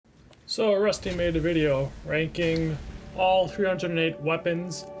So Rusty made a video ranking all 308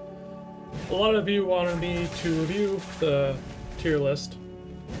 weapons. A lot of you wanted me to review the tier list,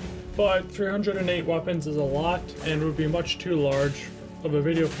 but 308 weapons is a lot and would be much too large of a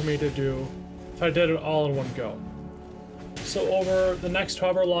video for me to do if I did it all in one go. So over the next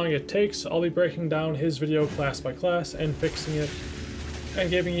however long it takes, I'll be breaking down his video class by class and fixing it and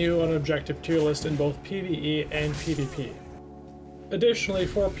giving you an objective tier list in both PvE and PvP. Additionally,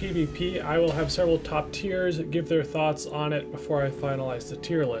 for PvP, I will have several top tiers give their thoughts on it before I finalize the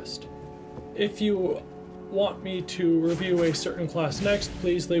tier list. If you want me to review a certain class next,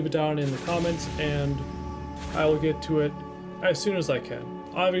 please leave it down in the comments and I will get to it as soon as I can.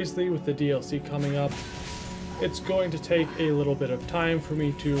 Obviously, with the DLC coming up, it's going to take a little bit of time for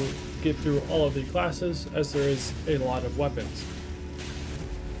me to get through all of the classes, as there is a lot of weapons.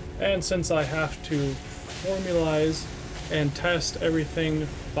 And since I have to formalize and test everything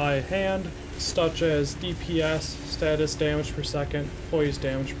by hand, such as DPS, status damage per second, poise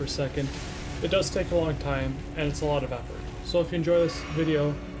damage per second, it does take a long time and it's a lot of effort. So if you enjoy this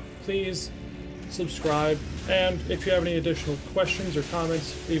video, please subscribe, and if you have any additional questions or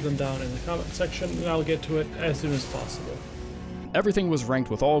comments, leave them down in the comment section and I'll get to it as soon as possible. Everything was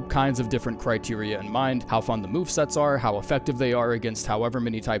ranked with all kinds of different criteria in mind: how fun the movesets are, how effective they are against however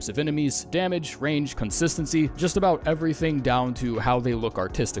many types of enemies, damage, range, consistency, just about everything down to how they look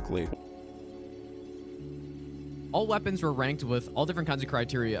artistically. All weapons were ranked with all different kinds of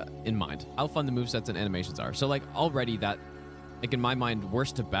criteria in mind, how fun the movesets and animations are. So like already that, like in my mind,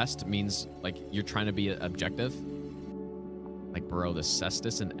 worst to best means like you're trying to be objective. Like bro, the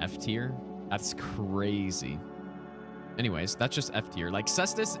Cestus in F tier, that's crazy. Anyways, that's just F tier. Like,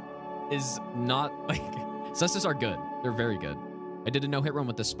 Cestus is not, like, Cestus are good. They're very good. I did a no-hit run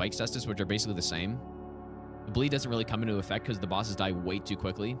with the Spike Cestus, which are basically the same. The bleed doesn't really come into effect because the bosses die way too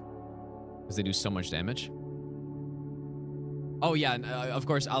quickly, because they do so much damage. Oh, yeah, and of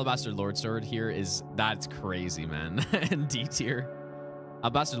course, Alabaster Lord Sword here is, that's crazy, man. And D tier.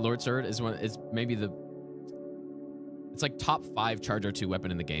 Alabaster Lord Sword is maybe the, it's like top 5 Charger 2 weapon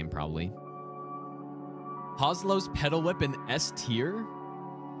in the game, probably. Hoslo's Pedal Whip in S tier?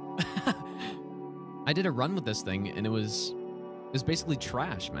 I did a run with this thing and it was basically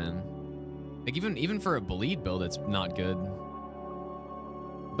trash, man. Like even for a bleed build, it's not good.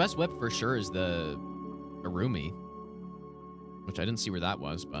 The best whip for sure is the Irumi, which I didn't see where that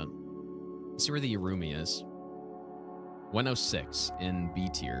was, but let's see where the Irumi is. 106 in B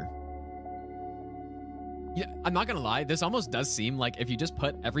tier. Yeah, I'm not gonna lie, this almost does seem like if you just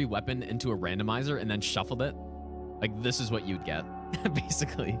put every weapon into a randomizer and then shuffled it, like this is what you'd get,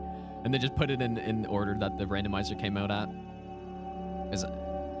 basically. And then just put it in order that the randomizer came out at.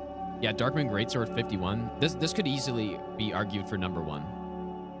 Yeah, Darkmoon Greatsword 51. This could easily be argued for number 1.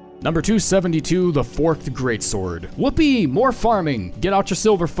 Number 272, the Forked Greatsword. Whoopee! More farming! Get out your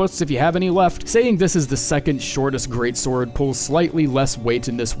Silverfoots if you have any left. Saying this is the second shortest Greatsword pulls slightly less weight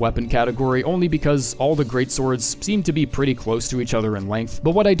in this weapon category, only because all the Greatswords seem to be pretty close to each other in length.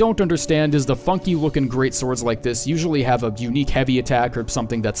 But what I don't understand is the funky looking Greatswords like this usually have a unique heavy attack or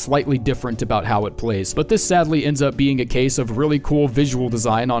something that's slightly different about how it plays. But this sadly ends up being a case of really cool visual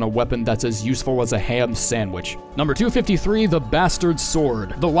design on a weapon that's as useful as a ham sandwich. Number 253, the Bastard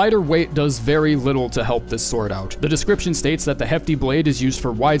Sword. The lighter weight does very little to help this sword out. The description states that the hefty blade is used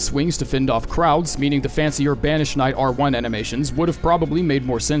for wide swings to fend off crowds, meaning the fancier Banished Knight R1 animations would have probably made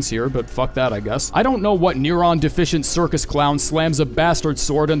more sense here, but fuck that, I guess. I don't know what neuron-deficient circus clown slams a bastard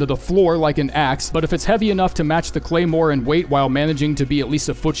sword into the floor like an axe, but if it's heavy enough to match the claymore in weight while managing to be at least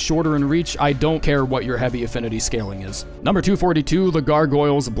a foot shorter in reach, I don't care what your heavy affinity scaling is. Number 242, the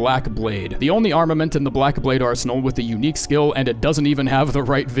Gargoyle's Black Blade. The only armament in the Black Blade arsenal with a unique skill, and it doesn't even have the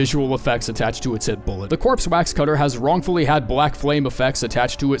right visual effects attached to its hit bullet. The Corpse Wax Cutter has wrongfully had black flame effects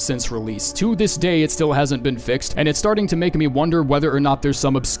attached to it since release. To this day, it still hasn't been fixed, and it's starting to make me wonder whether or not there's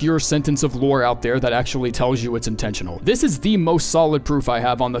some obscure sentence of lore out there that actually tells you it's intentional. This is the most solid proof I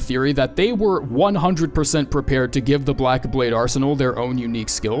have on the theory that they were 100% prepared to give the Black Blade arsenal their own unique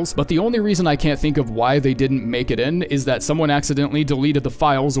skills, but the only reason I can't think of why they didn't make it in is that someone accidentally deleted the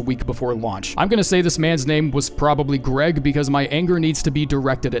files a week before launch. I'm gonna say this man's name was probably Greg because my anger needs to be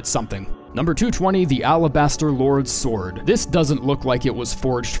directed at something. Number 220, the Alabaster Lord's Sword. This doesn't look like it was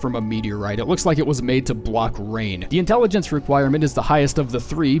forged from a meteorite. It looks like it was made to block rain. The intelligence requirement is the highest of the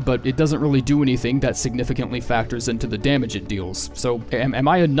three, but it doesn't really do anything that significantly factors into the damage it deals. So, am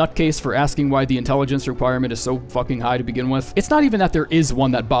I a nutcase for asking why the intelligence requirement is so fucking high to begin with? It's not even that there is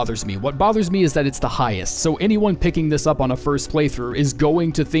one that bothers me. What bothers me is that it's the highest. So anyone picking this up on a first playthrough is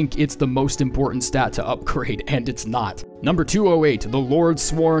going to think it's the most important stat to upgrade, and it's not. Number 208, the Lord's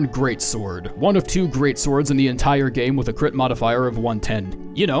Sworn Greatsword. One of 2 greatswords in the entire game with a crit modifier of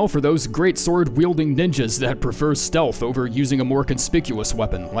 110. You know, for those greatsword-wielding ninjas that prefer stealth over using a more conspicuous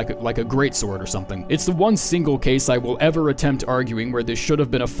weapon, like a greatsword or something. It's the one single case I will ever attempt arguing where this should have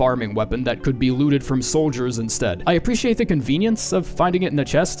been a farming weapon that could be looted from soldiers instead. I appreciate the convenience of finding it in the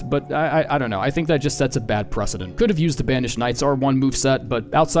chest, but I don't know, I think that just sets a bad precedent. Could have used the Banished Knight's R1 moveset,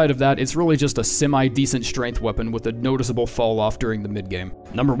 but outside of that, it's really just a semi-decent strength weapon with a noticeable fall-off during the mid-game.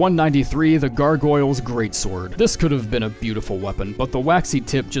 Number 193, the Gargoyle's Greatsword. This could have been a beautiful weapon, but the waxy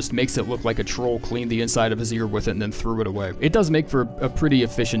tip just makes it look like a troll cleaned the inside of his ear with it and then threw it away. It does make for a pretty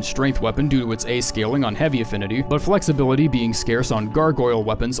efficient strength weapon due to its A scaling on heavy affinity, but flexibility being scarce on gargoyle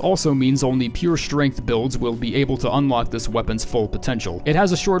weapons also means only pure strength builds will be able to unlock this weapon's full potential. It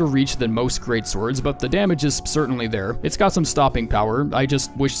has a shorter reach than most greatswords, but the damage is certainly there. It's got some stopping power. I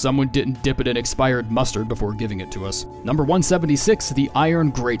just wish someone didn't dip it in expired mustard before giving it to us. Number 176, the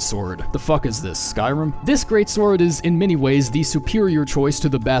Iron Greatsword. The fuck is this, Skyrim? This greatsword is in many ways the superior choice to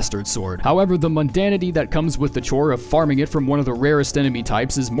the Bastard Sword. However, the mundanity that comes with the chore of farming it from one of the rarest enemy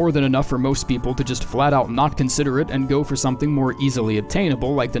types is more than enough for most people to just flat out not consider it and go for something more easily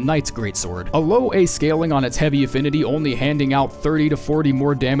obtainable like the Knight's Greatsword. A low A scaling on its heavy affinity only handing out 30 to 40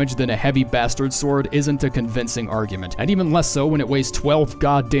 more damage than a heavy Bastard Sword isn't a convincing argument, and even less so when it weighs 12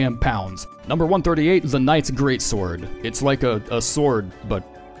 goddamn pounds. Number 138, the Knight's Greatsword. It's like a sword, but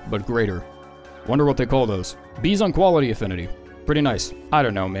greater. Wonder what they call those. B's on quality affinity. Pretty nice. I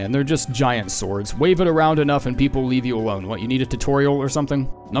don't know, man. They're just giant swords. Wave it around enough and people leave you alone. What, you need a tutorial or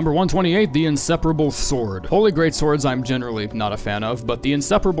something? Number 128, the Inseparable Sword. Holy Greatswords I'm generally not a fan of, but the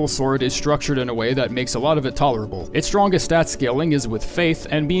Inseparable Sword is structured in a way that makes a lot of it tolerable. Its strongest stat scaling is with Faith,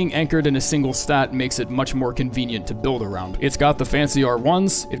 and being anchored in a single stat makes it much more convenient to build around. It's got the fancy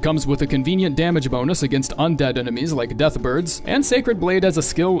R1s, it comes with a convenient damage bonus against undead enemies like Deathbirds, and Sacred Blade as a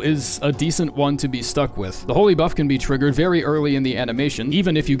skill is a decent one to be stuck with. The Holy buff can be triggered very early in the animation,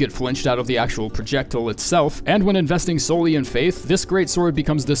 even if you get flinched out of the actual projectile itself, and when investing solely in Faith, this Greatsword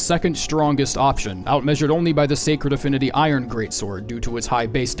becomes the second strongest option, outmeasured only by the Sacred Affinity Iron Greatsword due to its high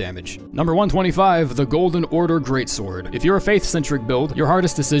base damage. Number 125, the Golden Order Greatsword. If you're a Faith-centric build, your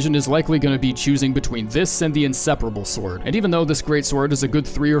hardest decision is likely going to be choosing between this and the Inseparable Sword, and even though this Greatsword is a good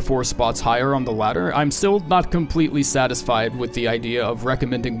 3 or 4 spots higher on the ladder, I'm still not completely satisfied with the idea of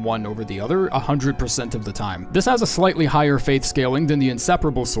recommending one over the other 100% of the time. This has a slightly higher Faith scaling than the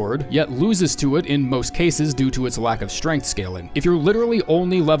Inseparable Sword, yet loses to it in most cases due to its lack of strength scaling. If you're literally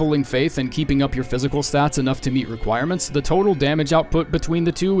only leveling Faith and keeping up your physical stats enough to meet requirements, the total damage output between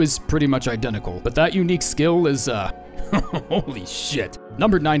the two is pretty much identical. But that unique skill is, holy shit.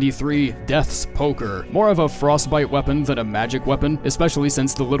 Number 93, Death's Poker. More of a frostbite weapon than a magic weapon, especially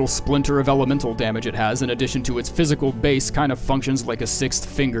since the little splinter of elemental damage it has, in addition to its physical base, kind of functions like a 6th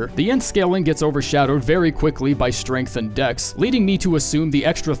finger. The int scaling gets overshadowed very quickly by strength and dex, leading me to assume the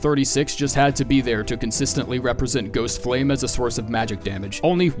extra 36 just had to be there to consistently represent Ghost Flame as a source of magic damage.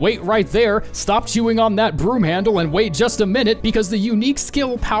 Only wait right there, stop chewing on that broom handle and wait just a minute, because the unique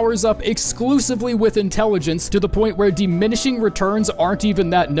skill powers up exclusively with intelligence to the point where diminishing returns aren't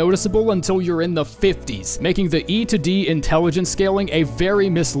even that noticeable until you're in the 50s, making the E to D intelligence scaling a very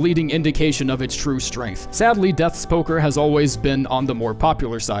misleading indication of its true strength. Sadly, Death's Poker has always been on the more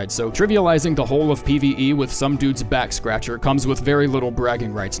popular side, so trivializing the whole of PvE with some dude's back scratcher comes with very little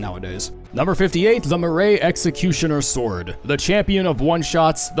bragging rights nowadays. Number 58, the Marae Executioner Sword. The champion of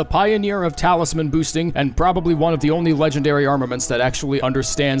one-shots, the pioneer of talisman boosting, and probably one of the only legendary armaments that actually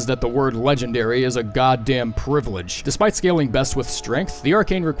understands that the word legendary is a goddamn privilege. Despite scaling best with strength, the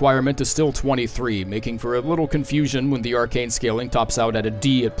arcane requirement is still 23, making for a little confusion when the arcane scaling tops out at a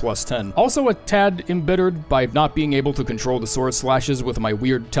D at plus 10. Also a tad embittered by not being able to control the sword slashes with my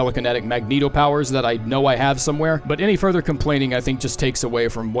weird telekinetic magneto powers that I know I have somewhere, but any further complaining I think just takes away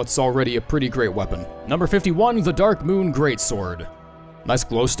from what's already a pretty great weapon. Number 51, the Dark Moon Greatsword. Nice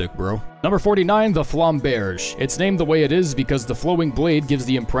glow stick, bro. Number 49, the Flamberge. It's named the way it is because the flowing blade gives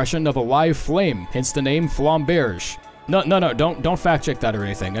the impression of a live flame, hence the name Flamberge. No, don't fact check that or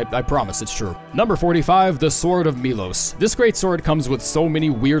anything. I promise it's true. Number 45, the Sword of Milos. This great sword comes with so many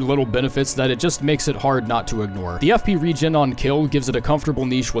weird little benefits that it just makes it hard not to ignore. The FP regen on kill gives it a comfortable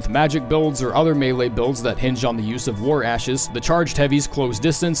niche with magic builds or other melee builds that hinge on the use of war ashes. The charged heavies close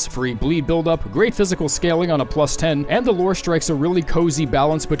distance, free bleed buildup, great physical scaling on a +10, and the lore strikes a really cozy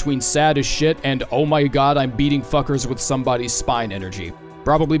balance between sad as shit and oh my god, I'm beating fuckers with somebody's spine energy.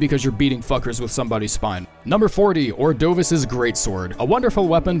 Probably because you're beating fuckers with somebody's spine. Number 40, Ordovis's Greatsword. A wonderful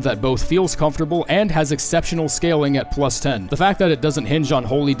weapon that both feels comfortable and has exceptional scaling at +10. The fact that it doesn't hinge on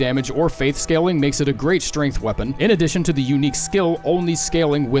holy damage or faith scaling makes it a great strength weapon, in addition to the unique skill only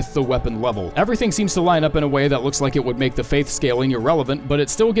scaling with the weapon level. Everything seems to line up in a way that looks like it would make the faith scaling irrelevant, but it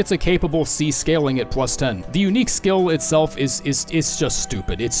still gets a capable C scaling at +10. The unique skill itself is just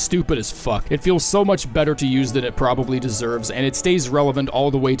stupid. It's stupid as fuck. It feels so much better to use than it probably deserves, and it stays relevant all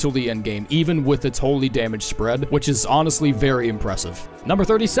the way till the end game, even with its holy damage spread, which is honestly very impressive. Number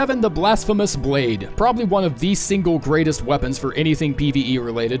 37, the Blasphemous Blade. Probably one of the single greatest weapons for anything PvE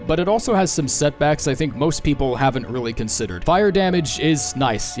related, but it also has some setbacks I think most people haven't really considered. Fire damage is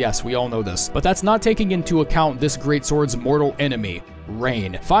nice, yes, we all know this, but that's not taking into account this greatsword's mortal enemy,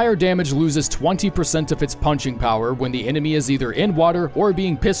 rain. Fire damage loses 20% of its punching power when the enemy is either in water or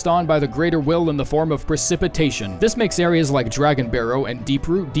being pissed on by the greater will in the form of precipitation. This makes areas like Dragon Barrow and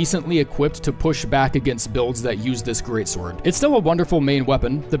Deeproot decently equipped to push back against builds that use this greatsword. It's still a wonderful main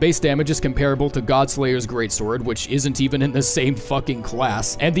weapon. The base damage is comparable to Godslayer's greatsword, which isn't even in the same fucking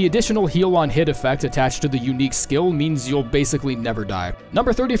class, and the additional heal on hit effect attached to the unique skill means you'll basically never die.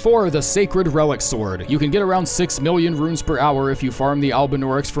 Number 34, the Sacred Relic Sword. You can get around 6 million runes per hour if you farm the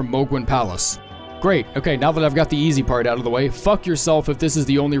Albinorix from Mogwin Palace. Great, okay, now that I've got the easy part out of the way, fuck yourself if this is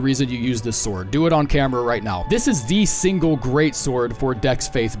the only reason you use this sword. Do it on camera right now. This is the single great sword for Dex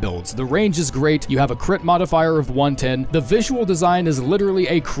Faith builds. The range is great, you have a crit modifier of 110, the visual design is literally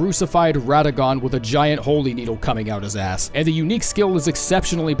a crucified Radagon with a giant holy needle coming out his ass, and the unique skill is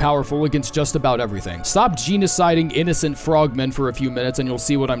exceptionally powerful against just about everything. Stop genociding innocent frogmen for a few minutes and you'll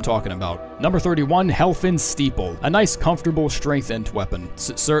see what I'm talking about. Number 31, Helfin Steeple. A nice, comfortable strength int weapon.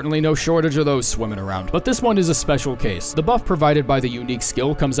 Certainly no shortage of those swimming around, but this one is a special case. The buff provided by the unique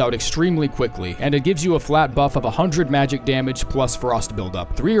skill comes out extremely quickly, and it gives you a flat buff of 100 magic damage plus frost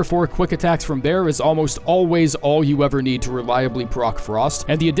buildup. 3 or 4 quick attacks from there is almost always all you ever need to reliably proc frost,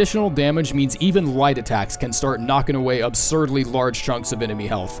 and the additional damage means even light attacks can start knocking away absurdly large chunks of enemy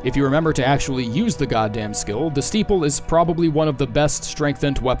health. If you remember to actually use the goddamn skill, the Steeple is probably one of the best strength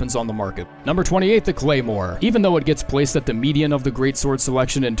int weapons on the market. Number 28, the Claymore. Even though it gets placed at the median of the greatsword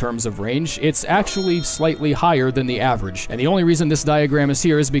selection in terms of range, it's actually slightly higher than the average. And the only reason this diagram is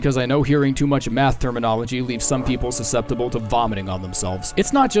here is because I know hearing too much math terminology leaves some people susceptible to vomiting on themselves.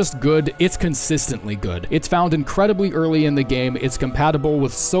 It's not just good, it's consistently good. It's found incredibly early in the game, it's compatible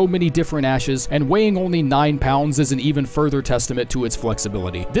with so many different ashes, and weighing only 9 pounds is an even further testament to its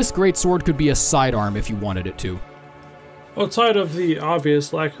flexibility. This greatsword could be a sidearm if you wanted it to. Outside of the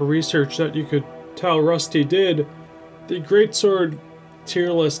obvious lack of research that you could tell Rusty did, the greatsword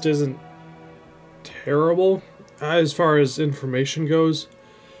tier list isn't terrible as far as information goes.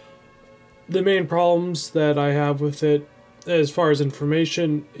 The main problems that I have with it as far as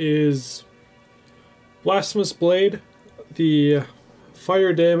information is Blasphemous Blade, the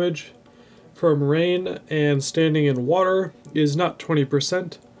fire damage from rain and standing in water is not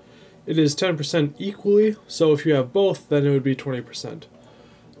 20%. It is 10% equally, so if you have both, then it would be 20%.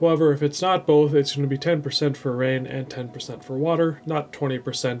 However, if it's not both, it's going to be 10% for rain and 10% for water, not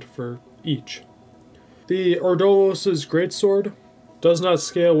 20% for each. The Ordovos' Greatsword does not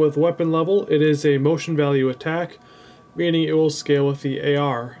scale with weapon level. It is a motion value attack, meaning it will scale with the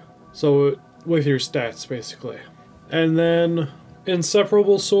AR, so with your stats basically. And then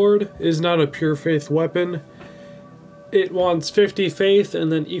Inseparable Sword is not a pure faith weapon. It wants 50 faith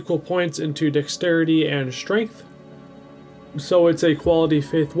and then equal points into dexterity and strength. So it's a quality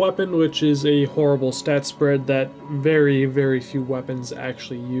faith weapon, which is a horrible stat spread that very, very few weapons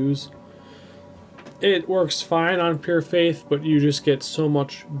actually use. It works fine on pure faith, but you just get so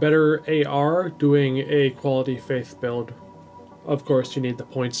much better AR doing a quality faith build. Of course, you need the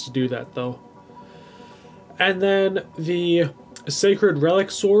points to do that though. And then the Sacred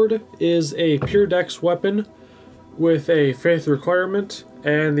Relic Sword is a pure dex weapon with a faith requirement,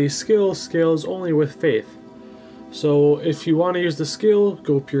 and the skill scales only with faith. So if you want to use the skill,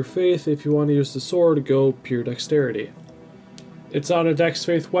 go pure faith. If you want to use the sword, go pure dexterity. It's not a dex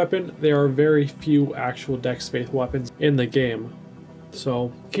faith weapon. There are very few actual dex faith weapons in the game,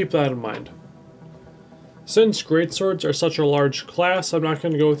 so keep that in mind. Since Greatswords are such a large class, I'm not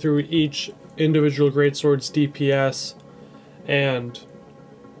going to go through each individual Greatsword's DPS and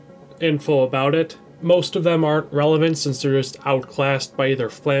info about it. Most of them aren't relevant since they're just outclassed by either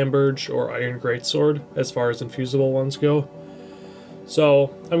Flamberge or Iron Greatsword as far as infusible ones go.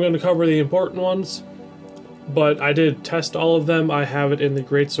 So I'm going to cover the important ones, but I did test all of them. I have it in the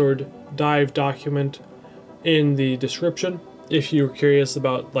Greatsword dive document in the description if you're curious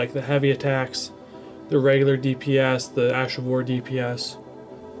about like the heavy attacks, the regular DPS, the Ash of War DPS.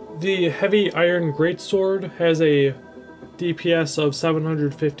 The heavy Iron Greatsword has a DPS of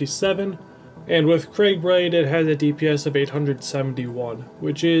 757, and with Craigblade it has a DPS of 871,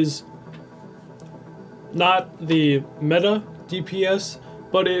 which is not the meta DPS,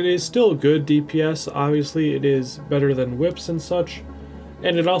 but it is still good DPS. Obviously it is better than whips and such,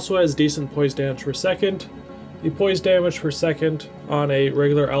 and it also has decent poise damage per second. The poise damage per second on a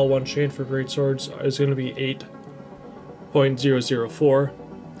regular L1 chain for Greatswords is going to be 8.004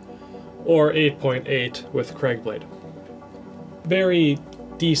 or 8.8 with Craigblade. Very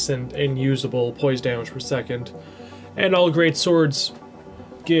decent and usable poise damage per second, and all Greatswords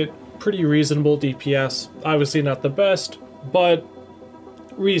get pretty reasonable DPS. Obviously not the best, but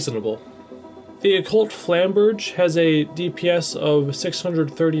reasonable. The Occult Flamberge has a DPS of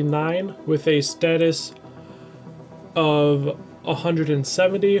 639 with a status of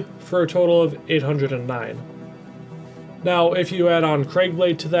 170 for a total of 809. Now, if you add on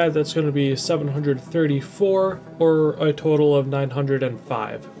Craigblade to that, that's going to be 734 or a total of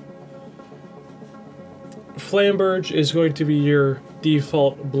 905. Flamberge is going to be your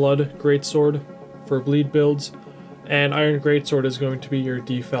default Blood Greatsword for bleed builds, and Iron Greatsword is going to be your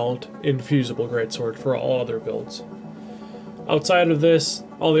default infusible Greatsword for all other builds. Outside of this,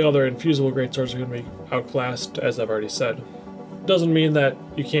 all the other infusible Greatswords are going to be outclassed, as I've already said. Doesn't mean that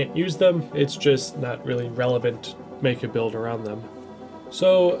you can't use them, it's just not really relevant. Make a build around them.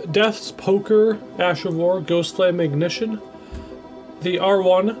 So, Death's Poker, Ash of War, Ghost Flame Ignition. The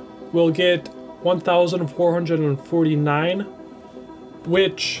R1 will get 1,449,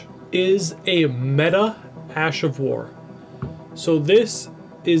 which is a meta Ash of War. So this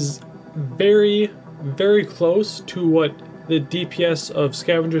is very, very close to what the DPS of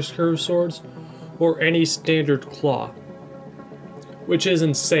Scavenger's Curve Swords or any standard claw, which is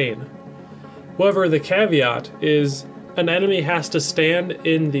insane. However, the caveat is an enemy has to stand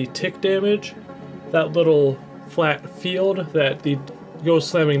in the tick damage, that little flat field that the Ghost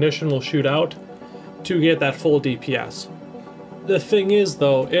Slam Ignition will shoot out, to get that full DPS. The thing is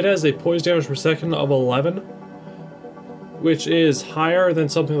though, it has a poise damage per second of 11, which is higher than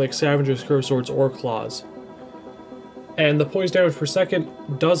something like Scavenger's Curve Swords or Claws. And the poise damage per second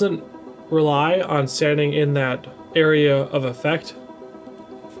doesn't rely on standing in that area of effect,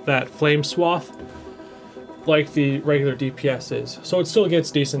 that flame swath, like the regular DPS is. So it still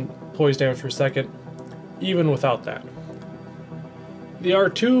gets decent poise damage per second, even without that. The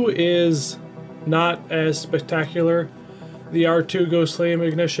R2 is not as spectacular. The R2 Ghost Flame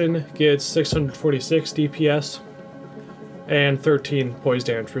Ignition gets 646 DPS and 13 poise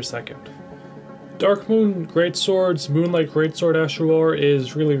damage per second. Dark Moon Greatsword's Moonlight Greatsword Ash of War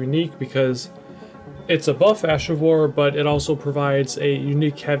is really unique because it's a buff Ash of War, but it also provides a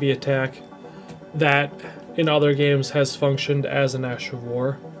unique heavy attack that in other games has functioned as an Ash of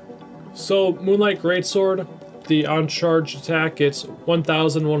War. So Moonlight Greatsword, the on-charge attack gets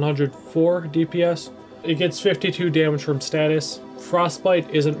 1,104 DPS. It gets 52 damage from status. Frostbite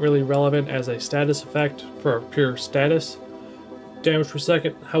isn't really relevant as a status effect for pure status damage per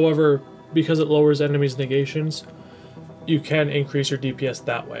second. However, because it lowers enemies' negations, you can increase your DPS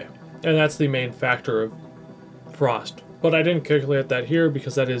that way. And that's the main factor of Frost. But I didn't calculate that here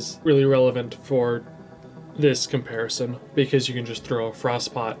because that is really relevant for this comparison, because you can just throw a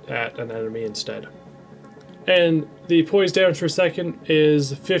Frostbot at an enemy instead. And the poise damage per second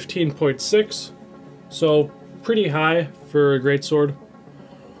is 15.6, so pretty high for a Greatsword.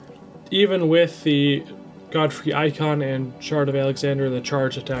 Even with the Godfrey Icon and Shard of Alexander, the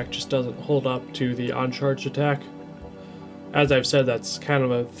charge attack just doesn't hold up to the on-charged attack. As I've said, that's kind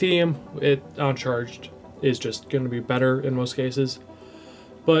of a theme. On-charged is just going to be better in most cases.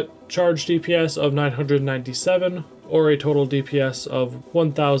 But charge DPS of 997, or a total DPS of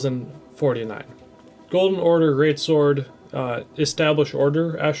 1,049. Golden Order Greatsword, Established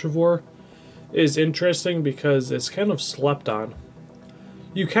Order Ash of War, is interesting because it's kind of slept on.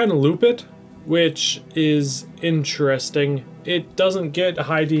 You can loop it, which is interesting. It doesn't get a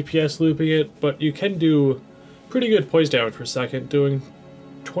high DPS looping it, but you can do pretty good poise damage per second, doing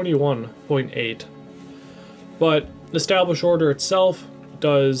 21.8. But Established Order itself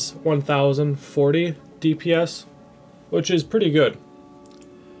does 1,040 DPS, which is pretty good.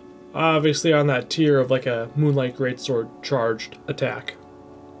 Obviously on that tier of like a Moonlight Greatsword charged attack.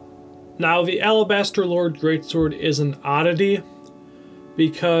 Now the Alabaster Lord Greatsword is an oddity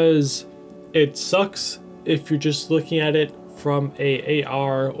because it sucks if you're just looking at it from a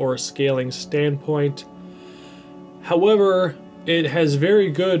AR or a scaling standpoint. However, it has very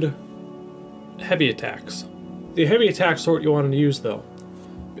good heavy attacks. The heavy attacks are what you want to use though.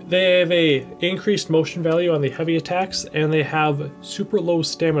 They have a increased motion value on the heavy attacks, and they have super low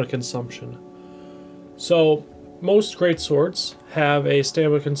stamina consumption. So most greatswords have a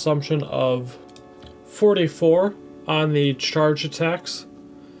stamina consumption of 44 on the charge attacks.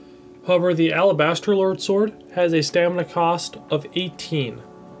 However, the Alabaster Lord Sword has a stamina cost of 18.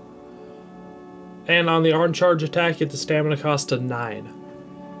 And on the on-charge attack, you get the stamina cost of 9.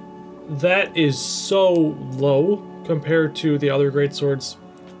 That is so low compared to the other greatswords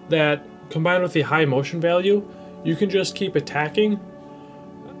that, combined with the high motion value, you can just keep attacking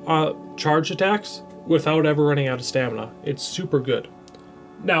charge attacks without ever running out of stamina. It's super good.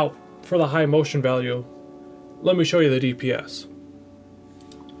 Now, for the high motion value, let me show you the DPS.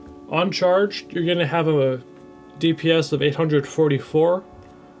 On charge, you're going to have a DPS of 844,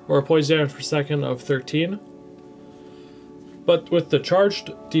 or a poison damage per second of 13. But with the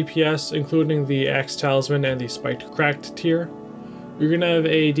charged DPS, including the Axe Talisman and the Spiked Cracked tier, you're going to have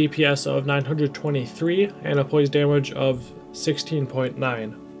a DPS of 923 and a poison damage of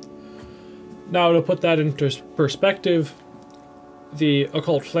 16.9. Now, to put that into perspective, the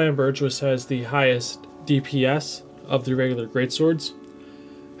Occult Flamberge, which has the highest DPS of the regular greatswords,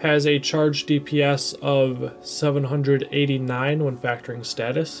 has a charged DPS of 789 when factoring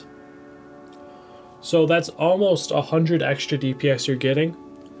status. So that's almost 100 extra DPS you're getting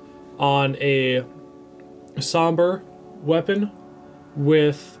on a somber weapon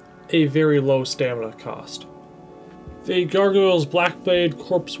with a very low stamina cost. The Gargoyle's Blackblade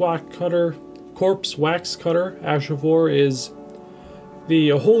Corpse Wax Cutter Ash of War is the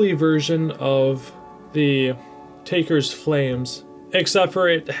holy version of the Taker's Flames, except for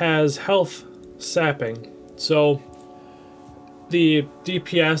it has health sapping. So the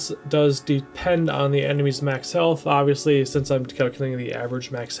DPS does depend on the enemy's max health. Obviously, since I'm calculating the average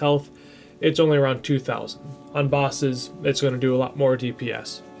max health, it's only around 2,000. On bosses, it's going to do a lot more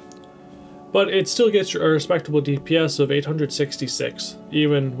DPS. But it still gets a respectable DPS of 866,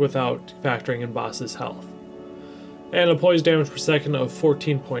 even without factoring in boss's health. And a poison damage per second of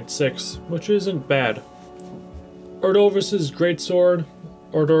 14.6, which isn't bad. Ordovus's Greatsword,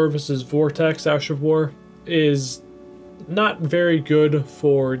 Ordovus's Vortex Ash of War, is not very good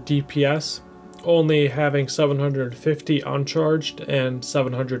for DPS, only having 750 uncharged and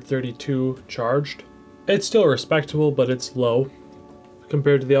 732 charged. It's still respectable, but it's low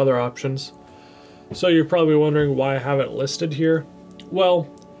compared to the other options. So you're probably wondering why I have it listed here. Well,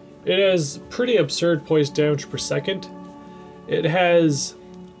 it has pretty absurd poison damage per second. It has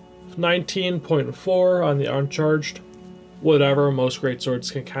 19.4 on the uncharged. Whatever, most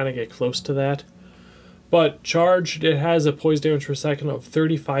greatswords can kind of get close to that. But charged, it has a poison damage per second of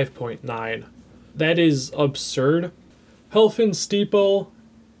 35.9. That is absurd. Helfin Steeple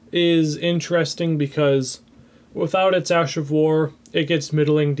is interesting because without its Ash of War, it gets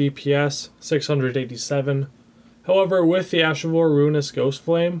middling DPS, 687. However, with the Ash of War Ruinous Ghost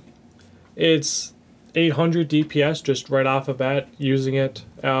Flame, it's 800 DPS just right off the bat, using it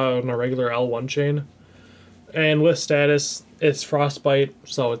on a regular L1 chain. And with status, it's Frostbite,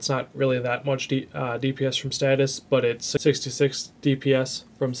 so it's not really that much DPS from status, but it's 66 DPS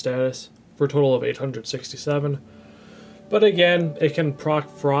from status, for a total of 867. But again, it can proc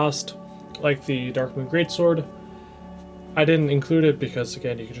Frost, like the Darkmoon Greatsword. I didn't include it because,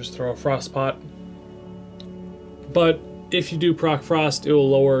 again, you can just throw a Frost Pot. But if you do proc Frost, it will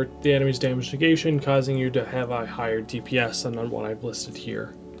lower the enemy's damage negation, causing you to have a higher DPS than what I've listed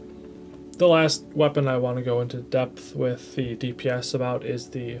here. The last weapon I want to go into depth with the DPS about is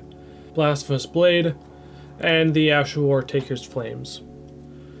the Blasphemous Blade and the Ash of War Taker's Flames.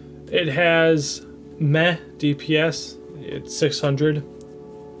 It has meh DPS, it's 600,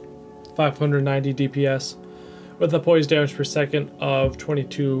 590 DPS, with a poison damage per second of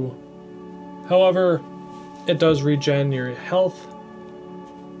 22. However, it does regen your health.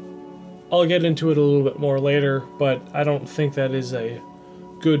 I'll get into it a little bit more later, but I don't think that is a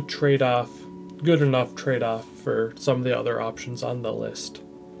good enough trade-off for some of the other options on the list.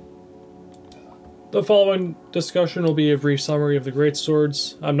 The following discussion will be a brief summary of the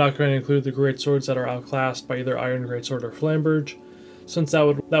greatswords. I'm not going to include the greatswords that are outclassed by either Iron Greatsword or Flamberge, since that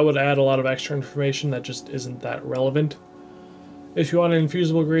would add a lot of extra information that just isn't that relevant. If you want an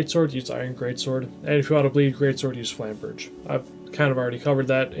infusible greatsword, use Iron Greatsword, and if you want a bleed greatsword, use Flamberge. I've kind of already covered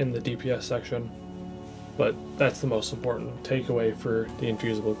that in the DPS section, but that's the most important takeaway for the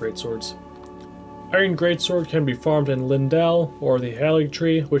infusible greatswords. Iron Greatsword can be farmed in Lindell or the Halig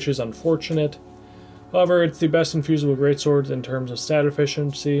Tree, which is unfortunate. However, it's the best infusible greatsword in terms of stat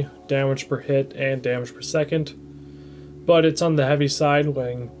efficiency, damage per hit, and damage per second. But it's on the heavy side,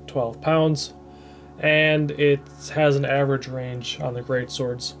 weighing 12 pounds, and it has an average range on the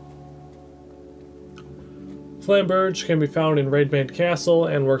greatswords. Flamberge can be found in Raidmaid Castle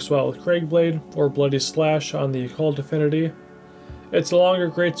and works well with Craigblade or Bloody Slash on the Occult Affinity. It's a longer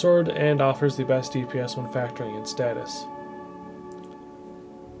greatsword and offers the best DPS when factoring in status.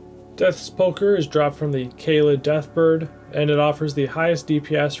 Death's Poker is dropped from the Kaled Deathbird, and it offers the highest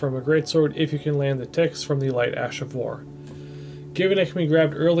DPS from a greatsword if you can land the ticks from the Light Ash of War. Given it can be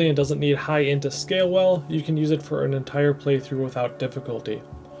grabbed early and doesn't need high int to scale well, you can use it for an entire playthrough without difficulty.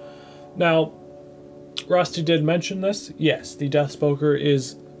 Now, Rusty did mention this. Yes, the Death's Poker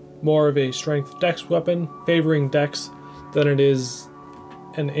is more of a strength dex weapon, favoring dex than it is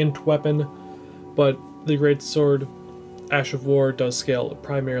an int weapon, but the greatsword Ash of War does scale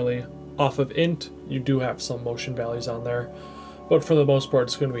primarily off of int. You do have some motion values on there, but for the most part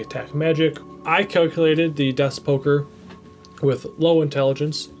it's going to be attack magic. I calculated the Death's Poker with low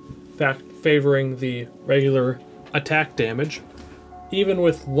intelligence, favoring the regular attack damage. Even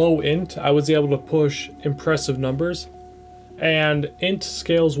with low int, I was able to push impressive numbers, and int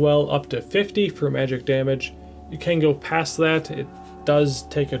scales well up to 50 for magic damage. You can go past that. It does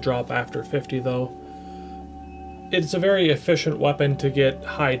take a drop after 50 though. It's a very efficient weapon to get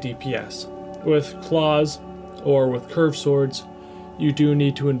high DPS. With claws or with curved swords, you do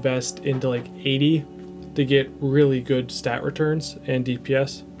need to invest into like 80 to get really good stat returns and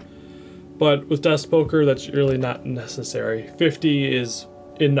DPS. But with Death's Poker, that's really not necessary. 50 is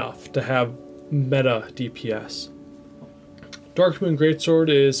enough to have meta DPS. Darkmoon Greatsword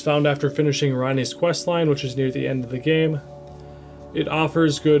is found after finishing Ranni's questline, which is near the end of the game. It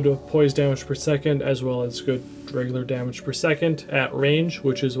offers good poise damage per second as well as good regular damage per second at range,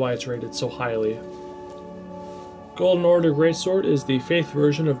 which is why it's rated so highly. Golden Order Greatsword is the Faith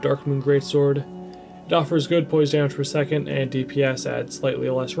version of Darkmoon Greatsword. It offers good poise damage per second and DPS at slightly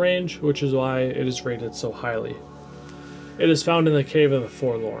less range, which is why it is rated so highly. It is found in the Cave of the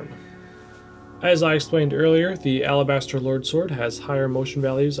Forlorn. As I explained earlier, the Alabaster Lordsword has higher motion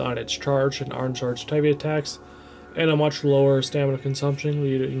values on its charge and uncharged type attacks, and a much lower stamina consumption,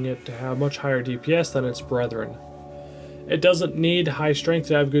 leading it to have much higher DPS than its brethren. It doesn't need high strength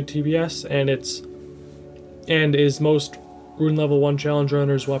to have good TPS, and is most Rune Level 1 challenge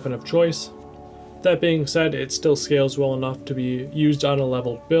runner's weapon of choice. That being said, it still scales well enough to be used on a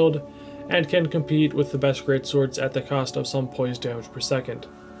leveled build, and can compete with the best greatswords at the cost of some poise damage per second.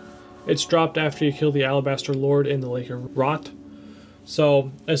 It's dropped after you kill the Alabaster Lord in the Lake of Rot,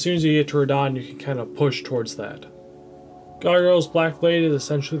 so as soon as you get to Radahn, you can kind of push towards that. Gargoyle's Black Blade is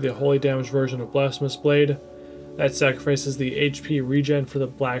essentially the holy damage version of Blasphemous Blade that sacrifices the HP regen for the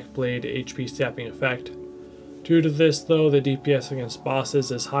Black Blade HP sapping effect. Due to this though, the DPS against bosses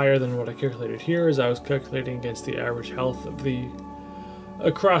is higher than what I calculated here, as I was calculating against the average health of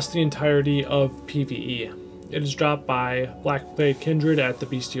across the entirety of PvE. It is dropped by Black Blade Kindred at the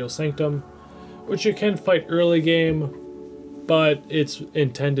Bestial Sanctum, which you can fight early game, but it's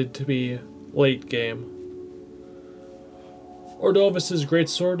intended to be late game. Ordovis's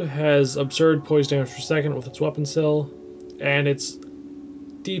Greatsword has absurd poise damage per second with its weapon skill, and its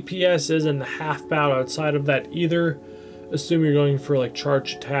DPS isn't half bad outside of that either, assuming you're going for like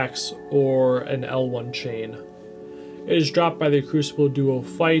charge attacks or an L1 chain. It is dropped by the Crucible Duo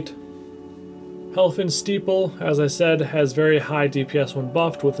Fight. Helfin Steeple, as I said, has very high DPS when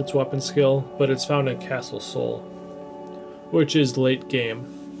buffed with its weapon skill, but it's found in Castle Soul, which is late game.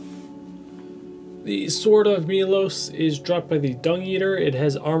 The Sword of Milos is dropped by the Dung Eater. It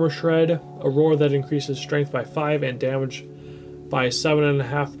has Armor Shred, a roar that increases strength by 5 and damage by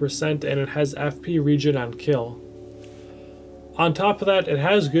 7.5%, and it has FP regen on kill. On top of that, it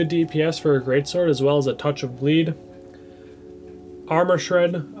has good DPS for a greatsword as well as a touch of bleed. Armor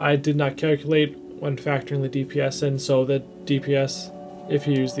Shred, I did not calculate when factoring the DPS in, so the DPS, if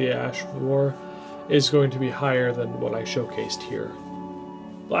you use the Ash of War, is going to be higher than what I showcased here.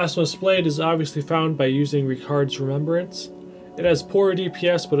 Blasphemous Blade is obviously found by using Ricard's Remembrance. It has poor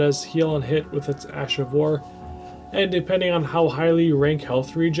DPS but has heal and hit with its Ash of War, and depending on how highly you rank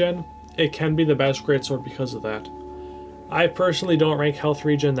health regen, it can be the best greatsword because of that. I personally don't rank health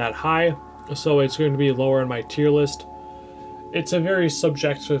regen that high, so it's going to be lower in my tier list. It's a very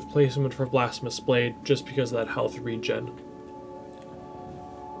subjective placement for Blasphemous Blade just because of that health regen.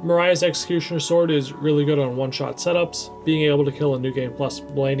 Mariah's Executioner Sword is really good on one-shot setups, being able to kill a New Game Plus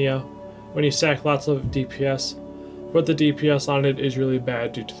Melania when you stack lots of DPS, but the DPS on it is really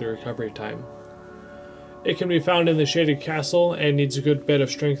bad due to the recovery time. It can be found in the Shaded Castle and needs a good bit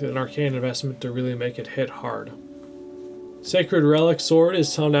of strength and arcane investment to really make it hit hard. Sacred Relic Sword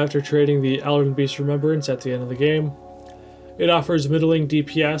is found after trading the Elden Beast Remembrance at the end of the game. It offers middling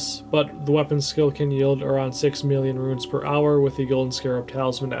DPS, but the weapon skill can yield around 6 million runes per hour with the Golden Scarab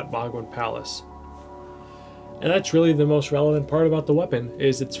Talisman at Mogwin Palace. And that's really the most relevant part about the weapon,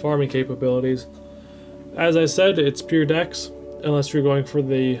 is its farming capabilities. As I said, it's pure dex, unless you're going for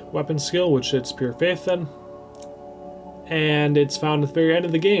the weapon skill, which it's pure faith then. And it's found at the very end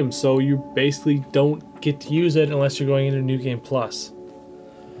of the game, so you basically don't get to use it unless you're going into New Game Plus.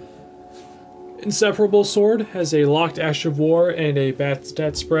 Inseparable Sword has a locked Ash of War and a bad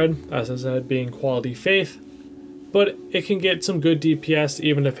stat spread, as I said, being quality faith, but it can get some good DPS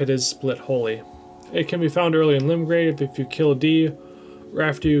even if it is split wholly. It can be found early in Limgrave if you kill a D, or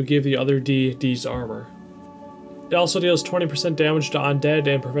after you give the other D D's armor. It also deals 20% damage to undead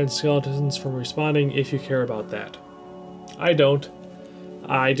and prevents skeletons from respawning if you care about that. I don't.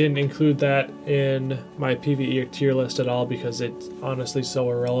 I didn't include that in my PvE tier list at all because it's honestly so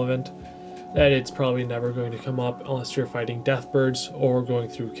irrelevant that it's probably never going to come up unless you're fighting deathbirds or going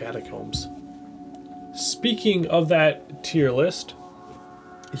through catacombs. Speaking of that tier list,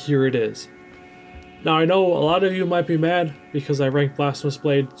 here it is. Now I know a lot of you might be mad because I ranked Blasphemous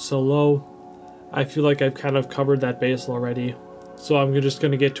Blade so low. I feel like I've kind of covered that base already, so I'm just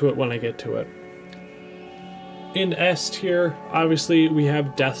going to get to it when I get to it. In S tier, obviously we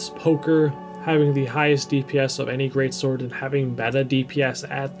have Death's Poker, having the highest DPS of any greatsword and having meta DPS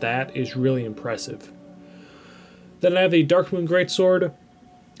at that is really impressive. Then I have the Darkmoon Greatsword.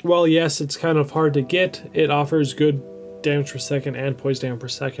 While yes, it's kind of hard to get, it offers good damage per second and poise damage per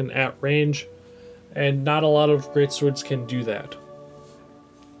second at range, and not a lot of greatswords can do that.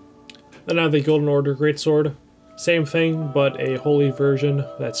 Then I have the Golden Order Greatsword. Same thing, but a holy version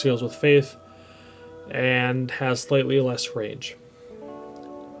that scales with faith and has slightly less range.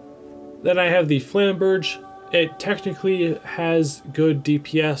 Then I have the Flamberge. It technically has good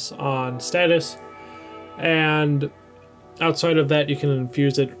DPS on status, and outside of that you can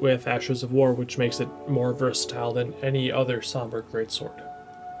infuse it with Ashes of War, which makes it more versatile than any other Somber Greatsword.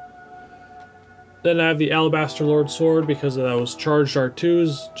 Then I have the Alabaster Lord Sword because of those charged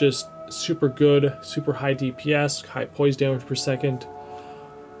R2s, just super good, super high DPS, high poise damage per second,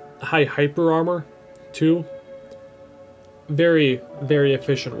 high hyper armor too. Very, very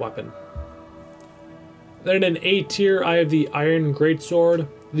efficient weapon. Then in A tier, I have the Iron Greatsword,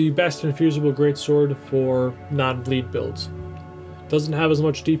 the best infusible greatsword for non-bleed builds. Doesn't have as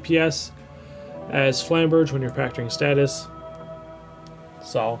much DPS as Flamberge when you're factoring status,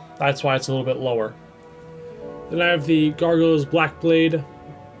 so that's why it's a little bit lower. Then I have the Gargoyle's Black Blade.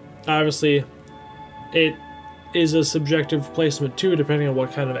 Obviously, it is a subjective placement too, depending on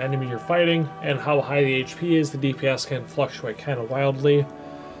what kind of enemy you're fighting and how high the HP is. The DPS can fluctuate kind of wildly.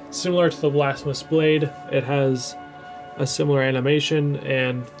 Similar to the Blasphemous Blade, it has a similar animation,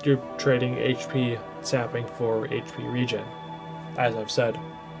 and you're trading HP sapping for HP regen, as I've said.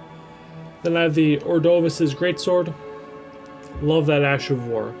 Then I have the Ordovis's Greatsword. Love that Ash of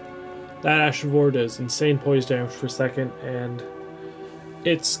War. That Ash of War does insane poise damage per second, and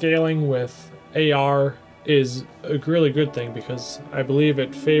its scaling with AR is a really good thing because I believe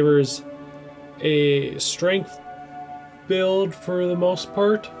it favors a strength build for the most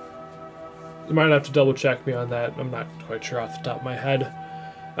part. You might have to double check me on that. I'm not quite sure off the top of my head.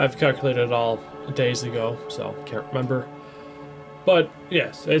 I've calculated it all days ago, so can't remember. But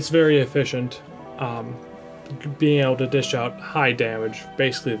yes, it's very efficient, being able to dish out high damage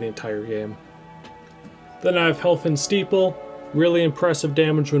basically the entire game. Then I have Health and Steeple. Really impressive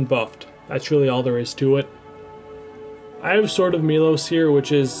damage when buffed. That's really all there is to it. I have Sword of Milos here,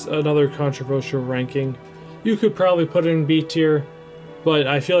 which is another controversial ranking. You could probably put it in B tier, but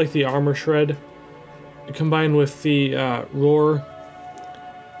I feel like the Armor Shred, combined with the Roar,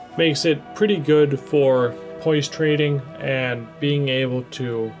 makes it pretty good for poise trading and being able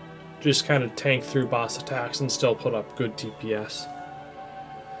to just kind of tank through boss attacks and still put up good DPS.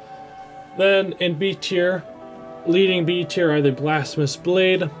 Then in B tier, leading B tier are the Blasphemous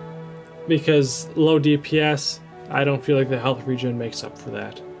Blade, because low DPS, I don't feel like the health regen makes up for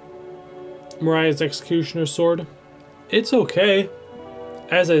that. Mariah's Executioner Sword, it's okay.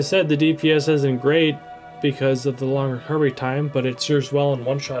 As I said, the DPS isn't great because of the long recovery time, but it serves well in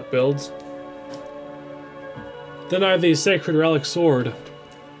one-shot builds. Then I have the Sacred Relic Sword.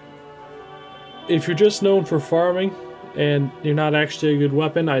 If you're just known for farming, and you're not actually a good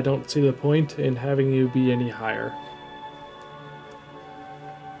weapon, I don't see the point in having you be any higher.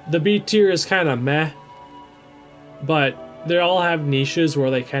 The B tier is kind of meh, but they all have niches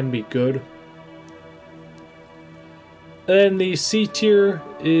where they can be good. And then the C tier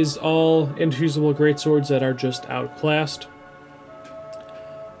is all infusible greatswords that are just outclassed.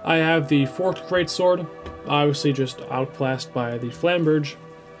 I have the Forked Greatsword, obviously just outclassed by the Flamberge.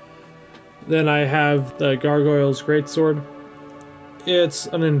 Then I have the Gargoyle's Greatsword. It's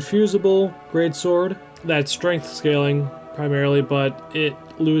an infusible greatsword that's strength scaling primarily, but it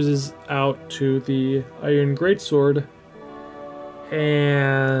loses out to the Iron Greatsword.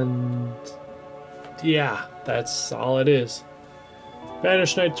 And yeah, that's all it is.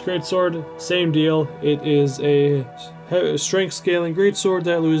 Banished Knight's Greatsword, same deal. It is a strength scaling greatsword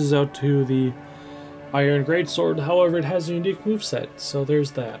that loses out to the Iron Greatsword. However, it has a unique moveset, so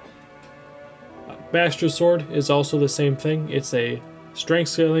there's that. Master's Sword is also the same thing. It's a strength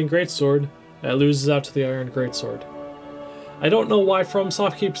scaling greatsword that loses out to the Iron Greatsword. I don't know why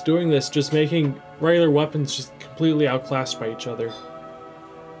FromSoft keeps doing this, just making regular weapons just completely outclassed by each other.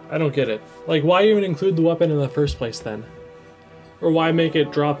 I don't get it. Like, why even include the weapon in the first place then? Or why make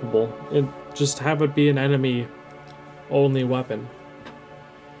it droppable and just have it be an enemy only weapon?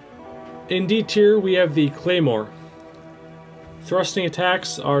 In D tier, we have the Claymore. Thrusting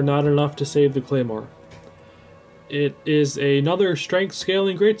attacks are not enough to save the Claymore. It is another strength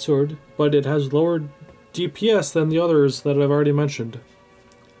scaling greatsword, but it has lower DPS than the others that I've already mentioned.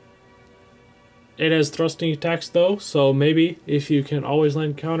 It has thrusting attacks though, so maybe if you can always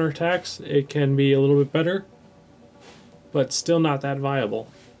land counterattacks, it can be a little bit better, but still not that viable.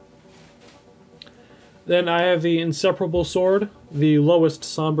 Then I have the Inseparable Sword, the lowest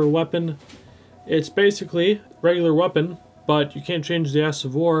somber weapon. It's basically a regular weapon, but you can't change the Ass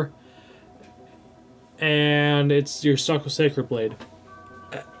of War, and you're stuck with Sacred Blade.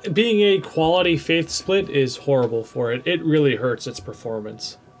 Being a quality faith split is horrible for it. It really hurts its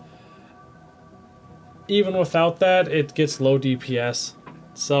performance. Even without that, it gets low DPS,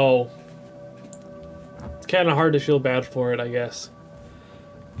 so it's kind of hard to feel bad for it, I guess.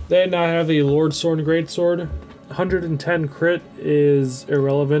 Then I have the Lordsorn Greatsword. 110 crit is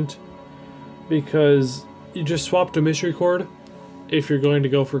irrelevant because you just swap to Mystery Chord if you're going to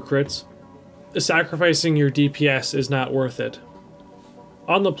go for crits. Sacrificing your DPS is not worth it.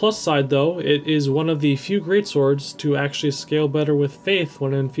 On the plus side though, it is one of the few greatswords to actually scale better with Faith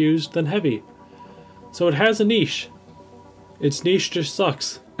when infused than Heavy. So it has a niche. Its niche just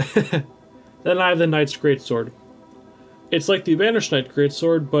sucks. Then I have the Knight's Greatsword. It's like the Banished Knight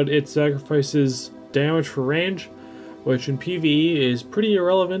Greatsword, but it sacrifices damage for range, which in PvE is pretty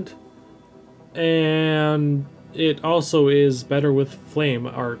irrelevant. And it also is better with flame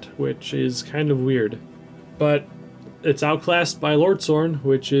art, which is kind of weird. But it's outclassed by Lordsorn,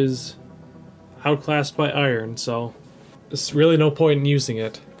 which is outclassed by Iron, so there's really no point in using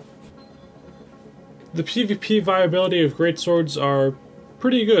it. The PvP viability of greatswords are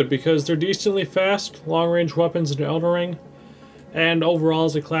pretty good because they're decently fast, long-range weapons in Elden Ring, and overall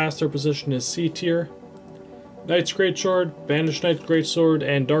as a class their position is C tier. Knight's Greatsword, Banished Knight's Greatsword,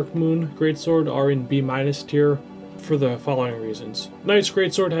 and Dark Moon Greatsword are in B- tier for the following reasons. Knight's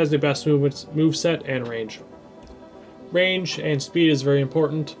Greatsword has the best moveset and range. Range and speed is very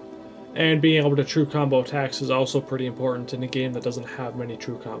important, and being able to true combo attacks is also pretty important in a game that doesn't have many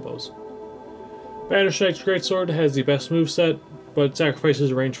true combos. Banished Knight's Greatsword has the best moveset, but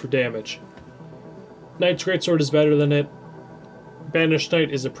sacrifices range for damage. Knight's Greatsword is better than it. Banished Knight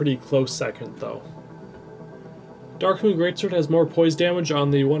is a pretty close second though. Dark Moon Greatsword has more poise damage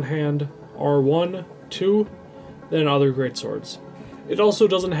on the one hand, R1, 2, than other greatswords. It also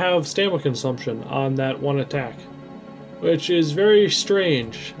doesn't have stamina consumption on that one attack, which is very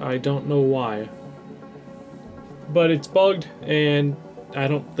strange. I don't know why. But it's bugged, and I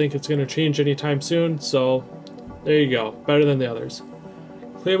don't think it's going to change anytime soon, so there you go. Better than the others.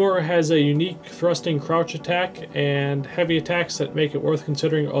 Claymore has a unique thrusting crouch attack and heavy attacks that make it worth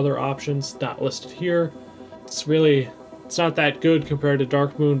considering other options not listed here. It's not that good compared to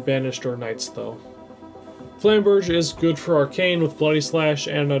Dark Moon, Banished, or Knights though. Flamberge is good for Arcane with Bloody Slash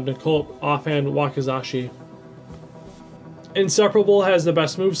and an occult offhand Wakizashi. Inseparable has the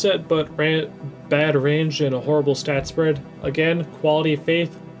best moveset, but bad range and a horrible stat spread. Again, quality of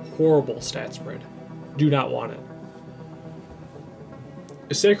Faith, horrible stat spread. Do not want it.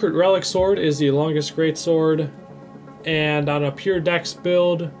 A Sacred Relic Sword is the longest greatsword, and on a pure dex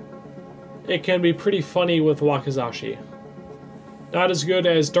build, it can be pretty funny with Wakizashi. Not as good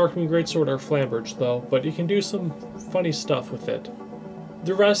as Darkmoon Greatsword or Flamberge though, but you can do some funny stuff with it.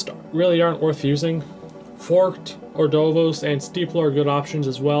 The rest really aren't worth using. Forked, Ordovos, and Steeple are good options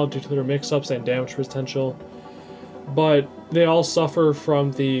as well due to their mix-ups and damage potential, but they all suffer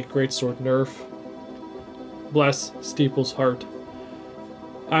from the Greatsword nerf. Bless Steeple's heart.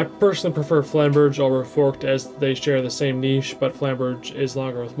 I personally prefer Flamberge over Forked as they share the same niche, but Flamberge is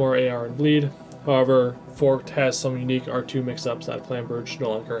longer with more AR and bleed. However, Forked has some unique R2 mix-ups that Flamberge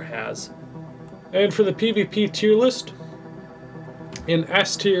no longer has. And for the PvP tier list, in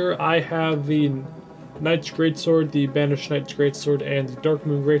S tier I have the Knight's Greatsword, the Banished Knight's Greatsword, and the Dark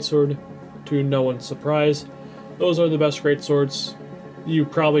Moon Greatsword, to no one's surprise. Those are the best Greatswords. You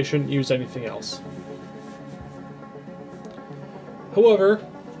probably shouldn't use anything else. However,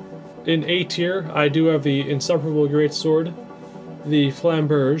 in A tier, I do have the Inseparable Greatsword, the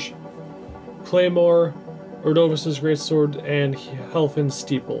Flamberge, Claymore, Ordovus' Greatsword, and Helfin's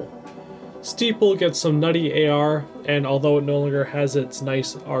Steeple. Steeple gets some nutty AR, and although it no longer has its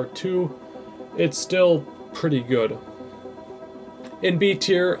nice R2, it's still pretty good. In B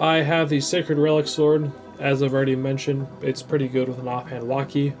tier, I have the Sacred Relic Sword. As I've already mentioned, it's pretty good with an offhand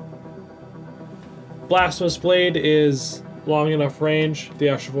walkie. Blasphemous Blade is long enough range. The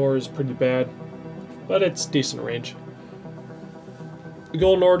Ashavor is pretty bad, but it's decent range. The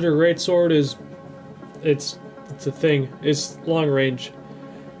Golden Order Greatsword is it's a thing. It's long range.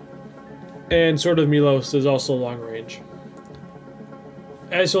 And Sword of Milos is also long range.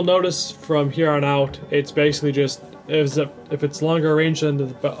 As you'll notice from here on out, it's basically just if it's longer range than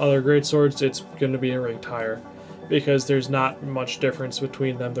the other Greatswords, it's going to be a ranked higher, because there's not much difference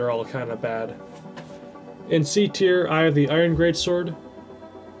between them. They're all kind of bad. In C tier, I have the Iron Greatsword,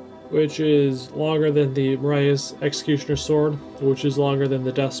 which is longer than the Mariah's Executioner Sword, which is longer than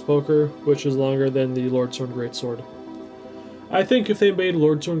the Death Spoker, which is longer than the Lordsworn Greatsword. I think if they made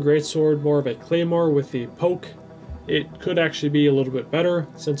Lordsworn Greatsword more of a Claymore with the poke, it could actually be a little bit better,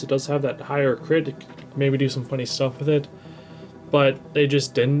 since it does have that higher crit. It could maybe do some funny stuff with it, but they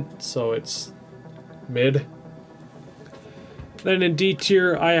just didn't, so it's mid. Then in D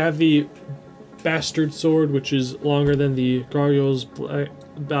tier, I have the Bastard Sword, which is longer than the Gargoyle's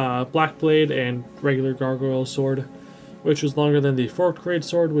Black Blade and regular Gargoyle Sword, which is longer than the Forked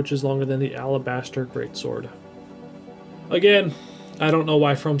Greatsword, which is longer than the Alabaster Greatsword. Again, I don't know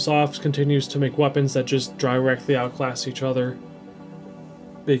why FromSoft continues to make weapons that just directly outclass each other,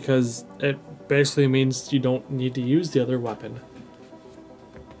 because it basically means you don't need to use the other weapon.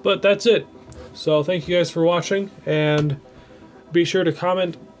 But that's it. So thank you guys for watching, and be sure to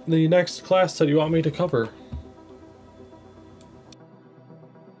comment the next class that you want me to cover.